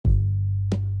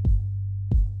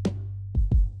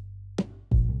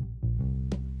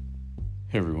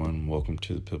Hey everyone, welcome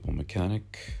to the Pitbull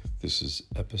Mechanic. This is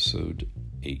episode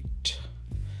 8,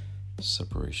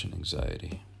 Separation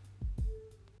Anxiety.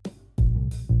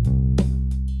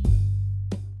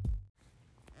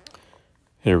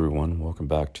 Hey everyone, welcome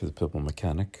back to the Pitbull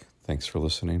Mechanic. Thanks for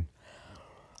listening.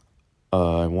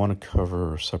 I want to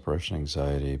cover separation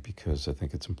anxiety because I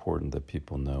think it's important that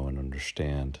people know and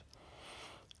understand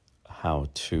how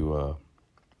to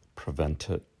prevent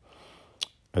it.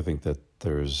 I think that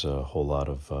there's a whole lot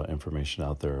of information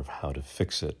out there of how to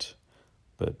fix it,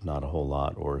 but not a whole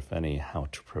lot, or if any, how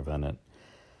to prevent it.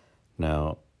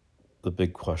 Now, the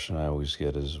big question I always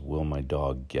get is, will my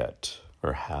dog get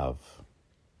or have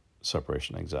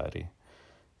separation anxiety?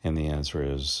 And the answer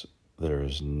is, there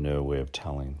is no way of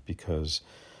telling, because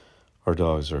our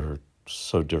dogs are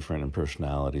so different in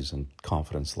personalities and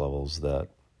confidence levels that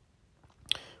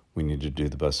we need to do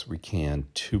the best we can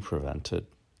to prevent it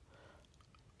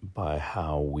by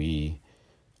how we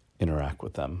interact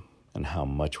with them and how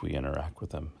much we interact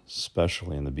with them,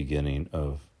 especially in the beginning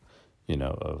of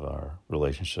our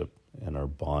relationship and our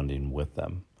bonding with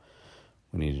them.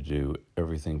 We need to do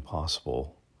everything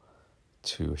possible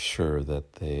to assure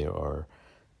that they are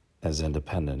as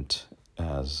independent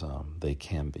as they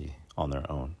can be on their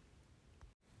own.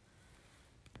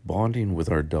 Bonding with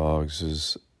our dogs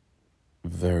is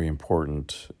very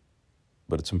important,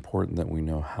 but it's important that we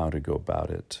know how to go about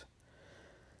it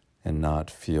and not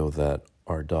feel that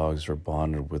our dogs are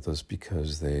bonded with us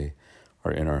because they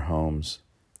are in our homes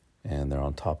and they're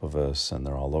on top of us and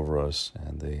they're all over us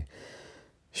and they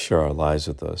share our lives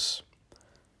with us.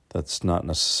 That's not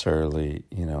necessarily,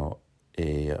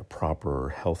 a proper or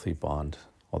healthy bond,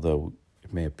 although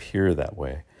it may appear that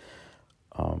way.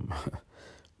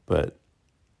 But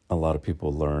a lot of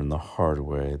people learn the hard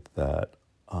way that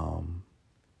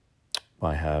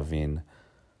by having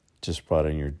just brought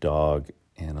in your dog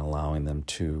and allowing them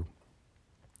to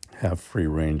have free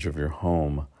range of your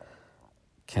home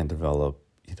can develop,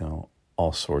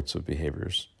 all sorts of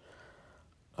behaviors.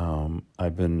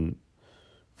 I've been,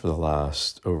 for the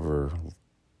last over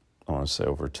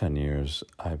 10 years,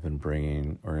 I've been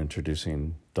bringing or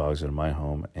introducing dogs into my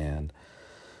home and,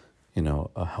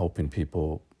 helping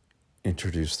people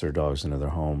introduce their dogs into their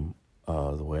home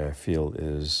the way I feel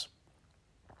is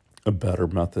a better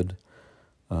method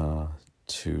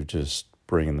to just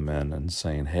bringing them in and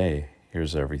saying, hey,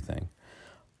 here's everything,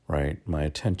 right? My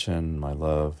attention, my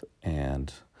love,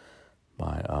 and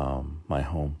my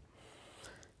home.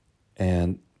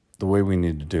 And the way we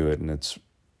need to do it, and it's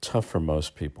tough for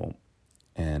most people,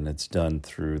 and it's done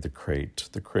through the crate.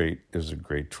 The crate is a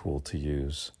great tool to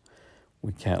use.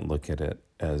 We can't look at it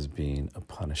as being a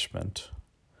punishment.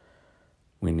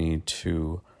 We need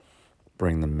to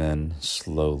bring them in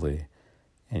slowly,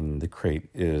 and the crate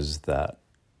is that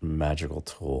magical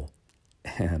tool.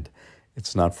 And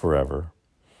it's not forever.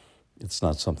 It's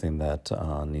not something that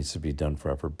needs to be done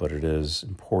forever, but it is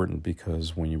important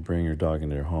because when you bring your dog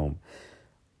into your home,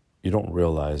 you don't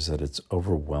realize that it's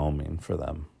overwhelming for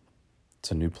them.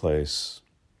 It's a new place,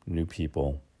 new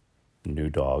people, new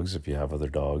dogs if you have other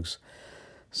dogs.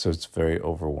 So it's very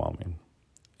overwhelming.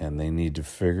 And they need to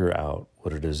figure out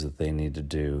what it is that they need to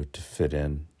do to fit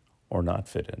in or not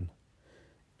fit in.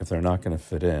 If they're not going to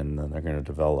fit in, then they're going to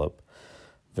develop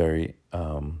very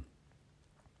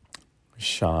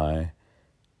shy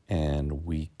and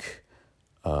weak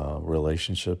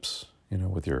relationships,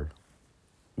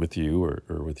 with you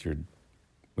or with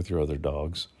your other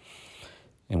dogs.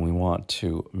 And we want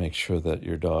to make sure that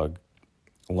your dog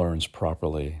learns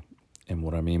properly. And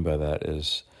what I mean by that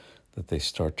is that they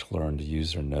start to learn to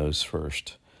use their nose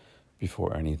first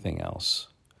before anything else.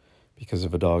 Because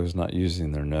if a dog is not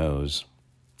using their nose,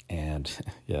 and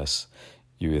yes,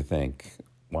 you would think,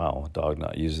 wow, a dog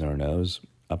not using their nose?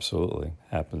 Absolutely.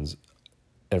 Happens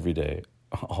every day,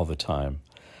 all the time,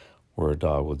 where a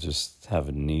dog will just have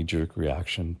a knee-jerk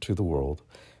reaction to the world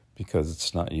because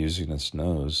it's not using its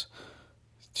nose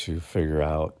to figure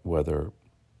out whether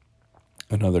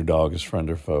another dog is friend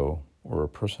or foe, or a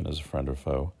person is a friend or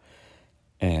foe.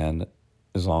 And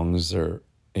as long as they're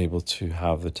able to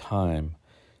have the time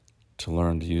to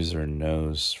learn to use their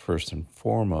nose first and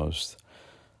foremost,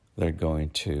 they're going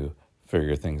to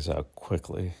figure things out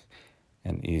quickly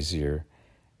and easier,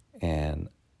 and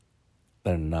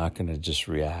they're not going to just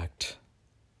react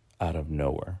out of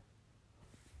nowhere.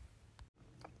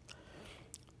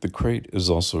 The crate is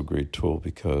also a great tool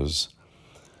because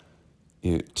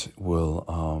it will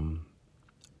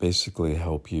basically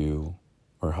help you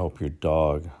or help your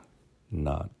dog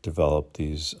not develop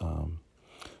these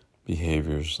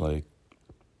behaviors like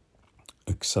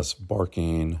excessive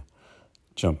barking,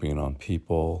 jumping on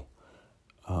people,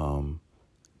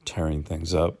 tearing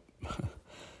things up.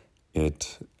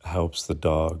 It helps the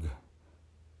dog,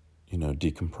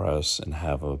 decompress and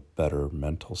have a better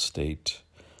mental state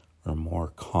or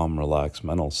more calm, relaxed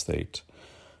mental state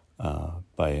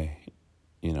by,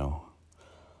 you know,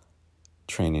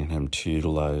 training him to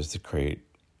utilize the crate.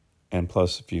 And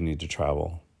plus, if you need to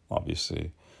travel,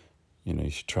 obviously, you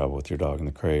should travel with your dog in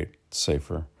the crate. It's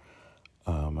safer.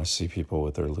 I see people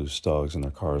with their loose dogs in their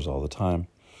cars all the time.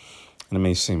 And it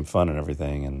may seem fun and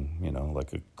everything, and,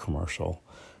 like a commercial,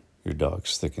 your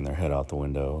dog's sticking their head out the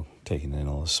window, taking in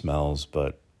all the smells,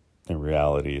 but in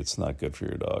reality, it's not good for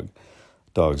your dog.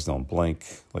 Dogs don't blink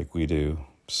like we do,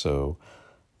 so,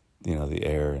 the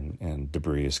air and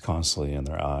debris is constantly in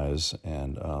their eyes,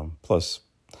 and plus,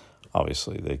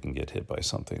 obviously, they can get hit by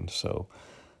something, so,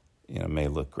 it may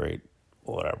look great,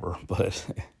 whatever, but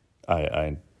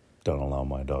I don't allow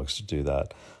my dogs to do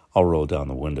that. I'll roll down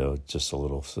the window just a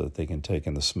little so that they can take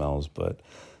in the smells, but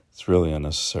it's really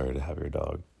unnecessary to have your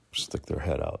dog stick their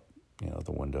head out,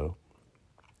 the window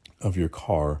of your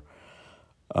car.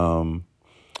 And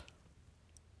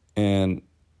I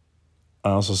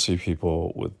also see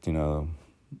people with, their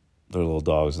little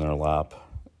dogs in their lap,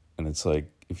 and it's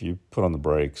like, if you put on the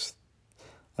brakes,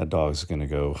 that dog's going to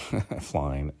go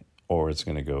flying, or it's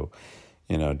going to go,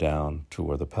 down to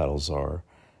where the pedals are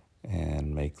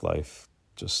and make life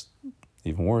just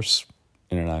even worse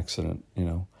in an accident,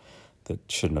 that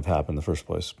shouldn't have happened in the first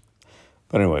place.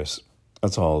 But anyways,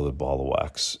 that's all the ball of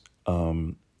wax.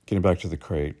 Getting back to the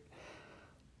crate,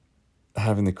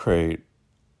 having the crate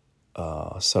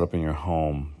set up in your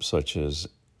home, such as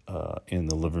in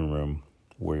the living room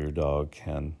where your dog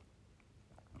can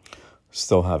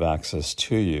still have access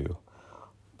to you,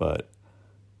 but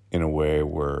in a way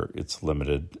where it's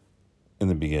limited in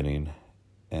the beginning.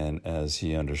 And as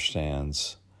he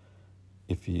understands,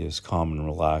 if he is calm and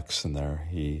relaxed in there,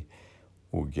 he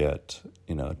will get,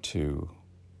 to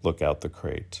look out the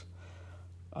crate.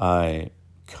 I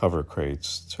cover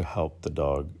crates to help the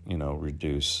dog,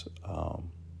 reduce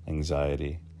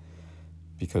anxiety,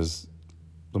 because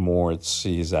the more it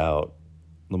sees out,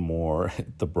 the more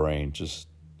the brain just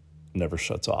never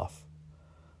shuts off.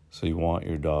 So you want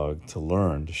your dog to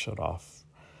learn to shut off,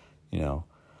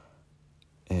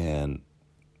 and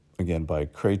again, by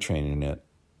crate training it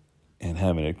and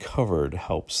having it covered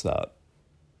helps that,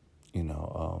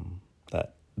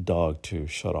 that dog to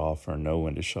shut off or know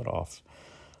when to shut off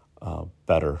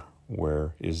better.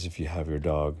 Whereas if you have your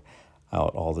dog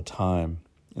out all the time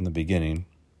in the beginning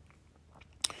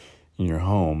in your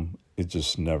home, it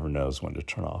just never knows when to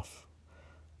turn off.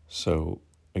 So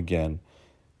again,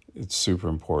 it's super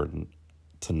important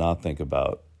to not think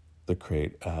about the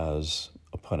crate as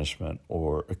a punishment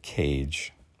or a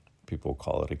cage. People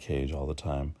call it a cage all the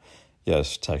time.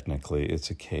 Yes, technically it's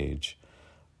a cage,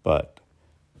 but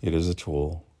it is a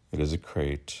tool, it is a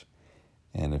crate,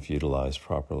 and if utilized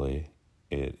properly,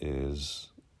 it is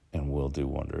and will do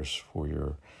wonders for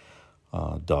your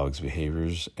dog's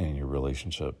behaviors and your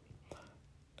relationship.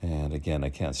 And again, I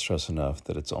can't stress enough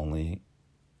that it's only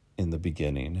in the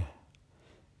beginning.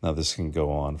 Now, this can go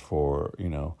on for,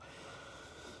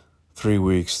 3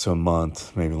 weeks to a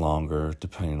month, maybe longer,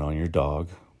 depending on your dog.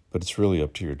 But it's really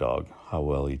up to your dog how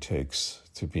well he takes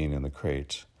to being in the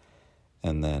crate.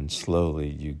 And then slowly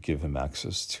you give him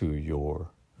access to your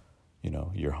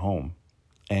home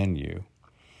and you.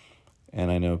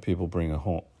 And I know people bring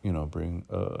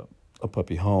a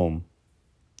puppy home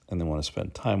and they want to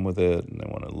spend time with it and they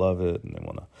want to love it and they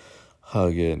want to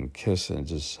hug it and kiss it and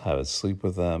just have it sleep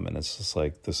with them. And it's just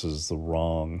like, this is the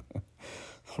wrong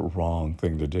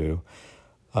thing to do.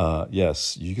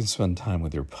 Yes, you can spend time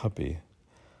with your puppy,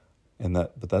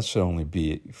 but that should only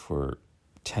be for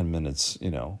 10 minutes,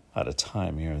 at a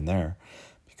time here and there,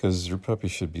 because your puppy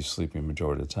should be sleeping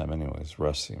majority of the time anyways,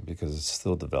 resting, because it's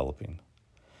still developing.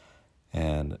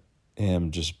 And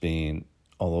him just being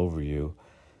all over you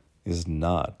is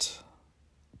not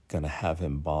going to have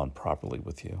him bond properly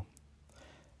with you.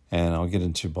 And I'll get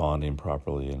into bonding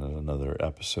properly in another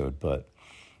episode, but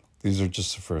these are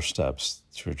just the first steps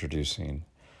to introducing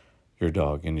your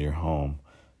dog into your home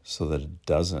so that it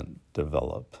doesn't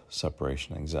develop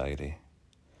separation anxiety.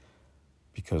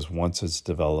 Because once it's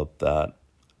developed that,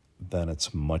 then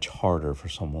it's much harder for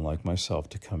someone like myself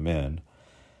to come in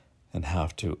and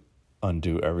have to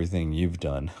undo everything you've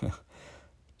done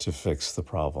to fix the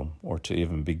problem or to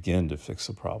even begin to fix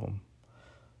the problem.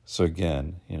 So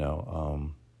again,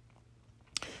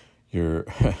 you're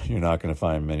not going to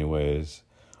find many ways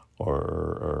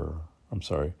you're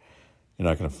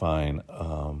not going to find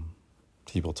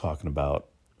people talking about,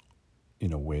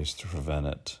 ways to prevent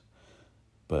it,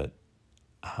 but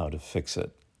how to fix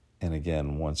it And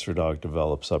again, once your dog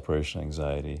develops separation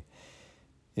anxiety,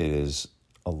 it is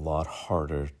a lot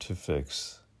harder to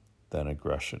fix than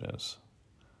aggression is.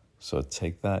 So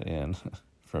take that in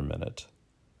for a minute.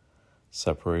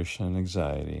 Separation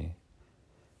anxiety,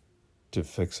 to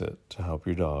fix it, to help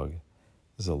your dog,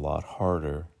 is a lot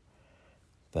harder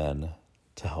than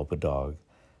to help a dog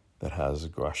that has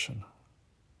aggression.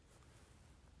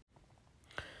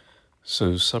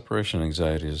 So separation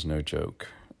anxiety is no joke.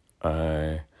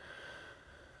 I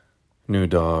knew a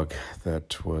dog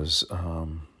that was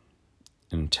an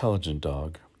intelligent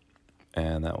dog,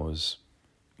 and that was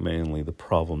mainly the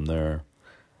problem there.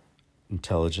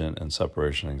 Intelligent and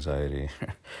separation anxiety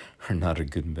are not a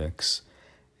good mix,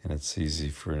 and it's easy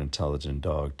for an intelligent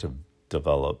dog to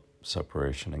develop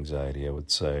separation anxiety, I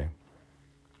would say.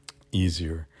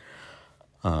 Easier.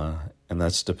 And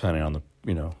that's depending on the,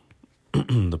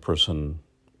 the person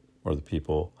or the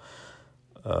people,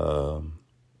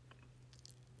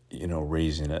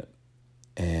 raising it.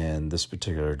 And this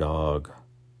particular dog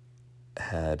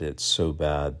had it so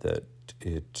bad that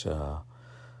it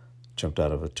jumped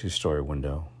out of a 2-story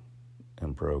window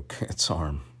and broke its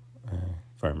arm,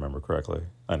 if I remember correctly.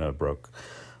 I know it broke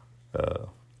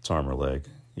its arm or leg,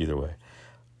 either way,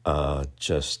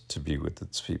 just to be with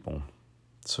its people.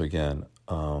 So again,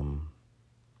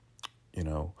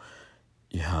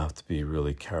 you have to be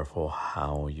really careful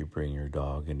how you bring your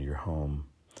dog into your home.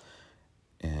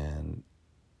 And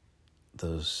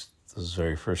those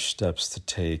very first steps to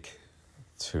take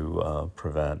to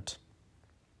prevent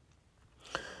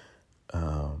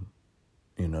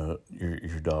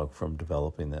your dog from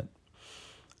developing it.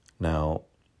 Now,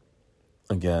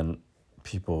 again,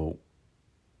 people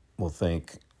will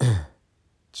think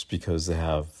just because they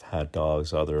have had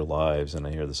dogs all their lives, and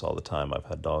I hear this all the time, I've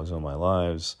had dogs all my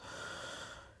lives,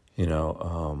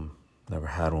 never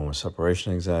had one with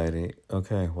separation anxiety.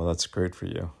 Okay, well, that's great for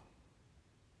you.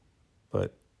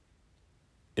 But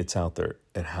it's out there.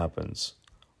 It happens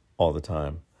all the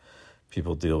time.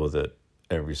 People deal with it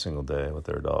every single day with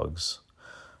their dogs.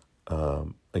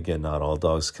 Again, not all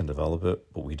dogs can develop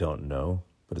it, but we don't know.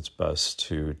 But it's best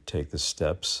to take the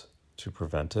steps to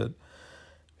prevent it,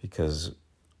 because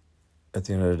at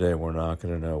the end of the day, we're not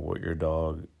going to know what your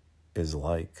dog is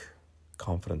like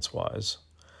confidence-wise.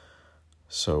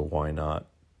 So why not,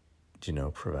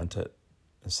 prevent it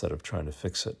instead of trying to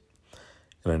fix it?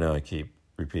 And I know I keep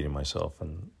repeating myself,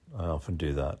 and I often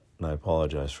do that, and I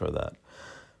apologize for that.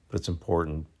 But it's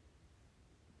important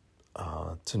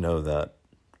to know that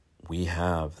we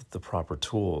have the proper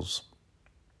tools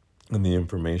and the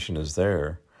information is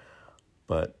there,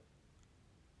 but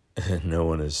no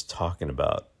one is talking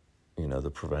about,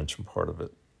 the prevention part of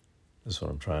it, is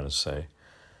what I'm trying to say.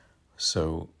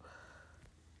 So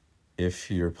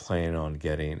if you're planning on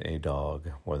getting a dog,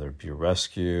 whether it be a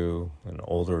rescue, an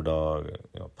older dog,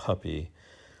 a puppy,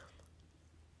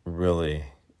 really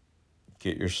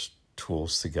get your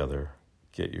tools together,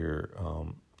 get your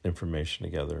information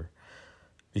together,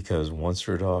 because once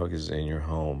your dog is in your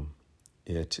home,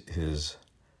 it is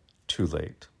too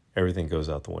late. Everything goes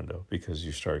out the window because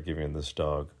you start giving this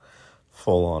dog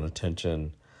full-on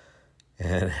attention,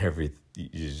 and everything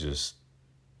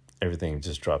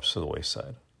just drops to the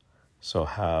wayside. So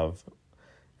have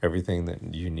everything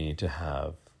that you need to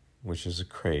have, which is a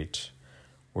crate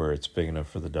where it's big enough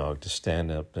for the dog to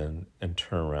stand up and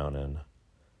turn around in,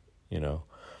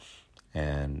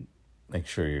 and make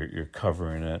sure you're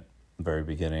covering it at the very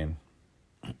beginning.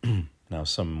 Now,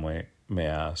 someone may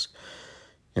ask,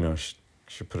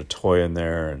 should put a toy in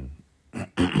there, and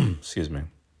excuse me,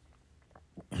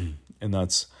 and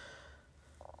that's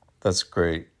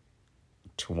great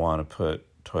to want to put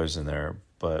toys in there,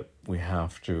 but we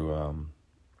have to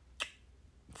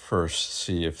first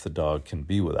see if the dog can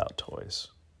be without toys.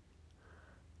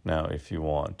 Now, if you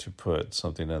want to put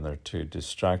something in there to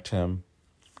distract him,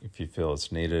 if you feel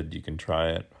it's needed, you can try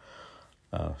it,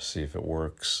 see if it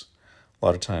works. A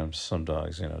lot of times, some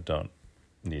dogs, don't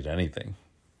need anything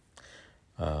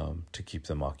to keep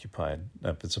them occupied.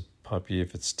 If it's a puppy,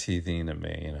 if it's teething, it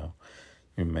may,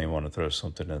 you may want to throw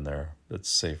something in there that's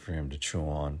safe for him to chew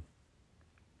on,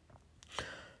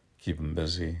 keep him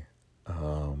busy.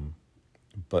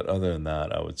 But other than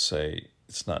that, I would say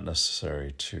it's not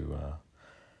necessary to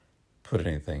put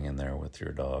anything in there with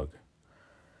your dog.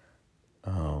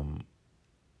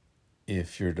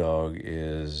 If your dog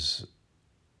is,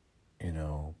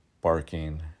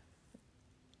 barking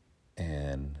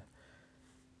and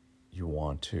you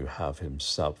want to have him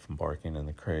stop from barking in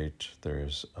the crate,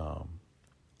 there's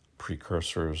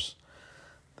precursors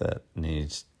that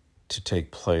needs to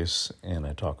take place, and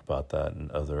I talk about that in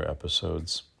other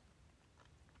episodes.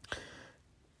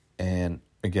 And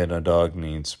again, a dog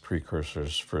needs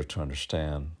precursors for it to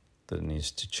understand that it needs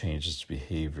to change its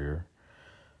behavior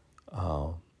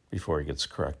before it gets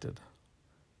corrected.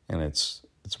 And it's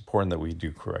important that we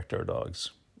do correct our dogs.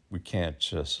 We can't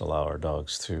just allow our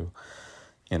dogs to,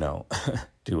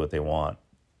 do what they want.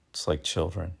 It's like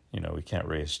children. We can't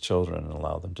raise children and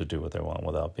allow them to do what they want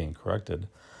without being corrected.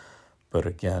 But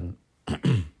again,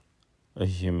 a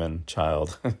human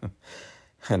child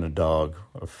and a dog,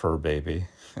 a fur baby,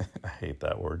 I hate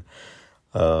that word,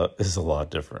 is a lot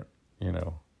different,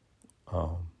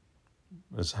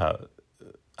 is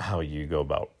how you go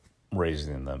about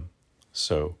raising them.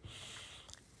 So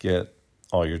get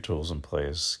all your tools in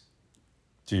place,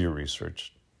 do your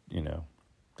research,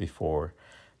 before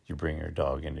you bring your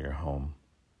dog into your home.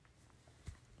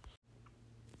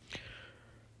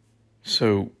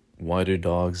 So why do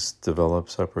dogs develop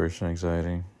separation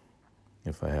anxiety?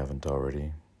 If I haven't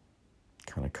already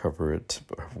kind of covered it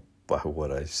by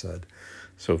what I said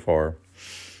so far,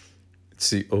 it's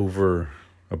the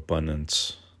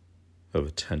overabundance of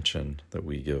attention that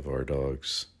we give our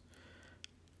dogs,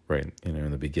 right?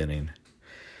 In the beginning,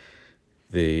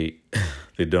 they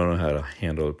don't know how to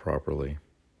handle it properly.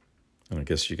 And I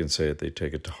guess you can say that they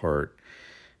take it to heart,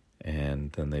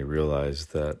 and then they realize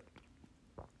that,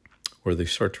 or they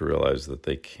start to realize that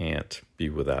they can't be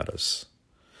without us.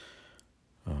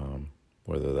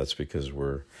 Whether that's because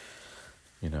we're,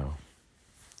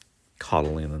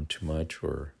 coddling them too much,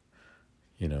 or,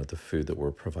 the food that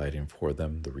we're providing for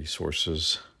them, the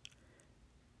resources.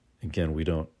 Again, we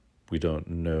don't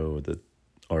know that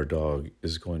our dog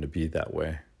is going to be that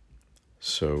way.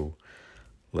 So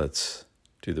let's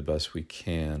do the best we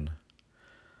can,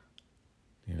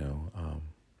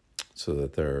 so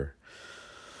that they're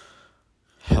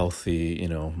healthy,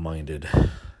 minded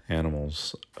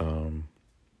animals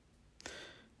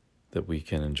that we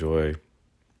can enjoy.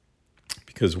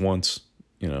 Because once,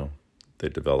 they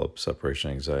develop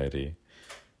separation anxiety,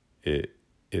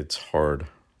 it's hard,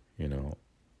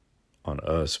 on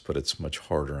us, but it's much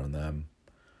harder on them,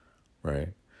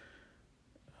 right?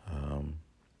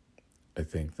 I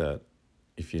think that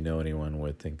if you know anyone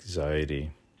with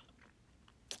anxiety,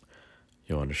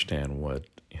 you'll understand what,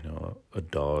 a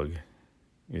dog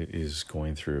is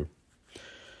going through.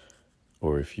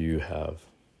 Or if you have,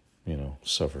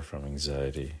 suffer from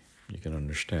anxiety, you can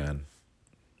understand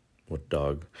what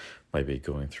dog might be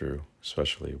going through,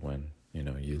 especially when,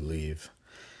 you leave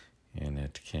and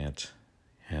it can't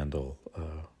handle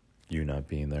you not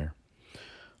being there.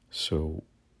 So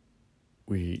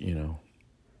we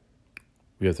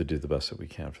have to do the best that we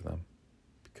can for them,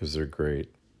 because they're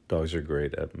great. Dogs are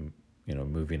great at,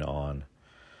 moving on.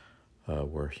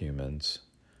 We're humans,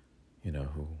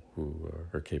 who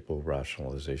are capable of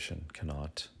rationalization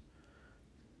cannot.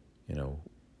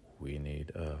 We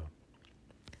need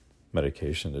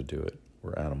medication to do it,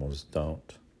 where animals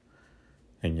don't.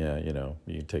 And yeah,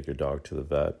 you can take your dog to the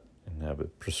vet and have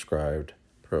it prescribed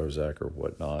Prozac or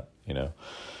whatnot,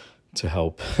 to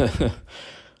help,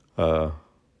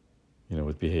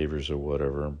 with behaviors or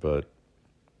whatever. But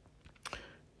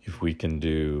if we can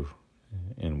do,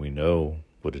 and we know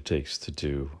what it takes to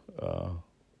do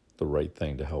the right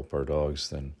thing to help our dogs,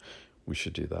 then we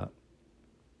should do that.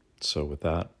 So with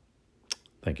that,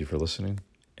 thank you for listening,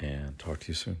 and talk to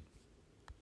you soon.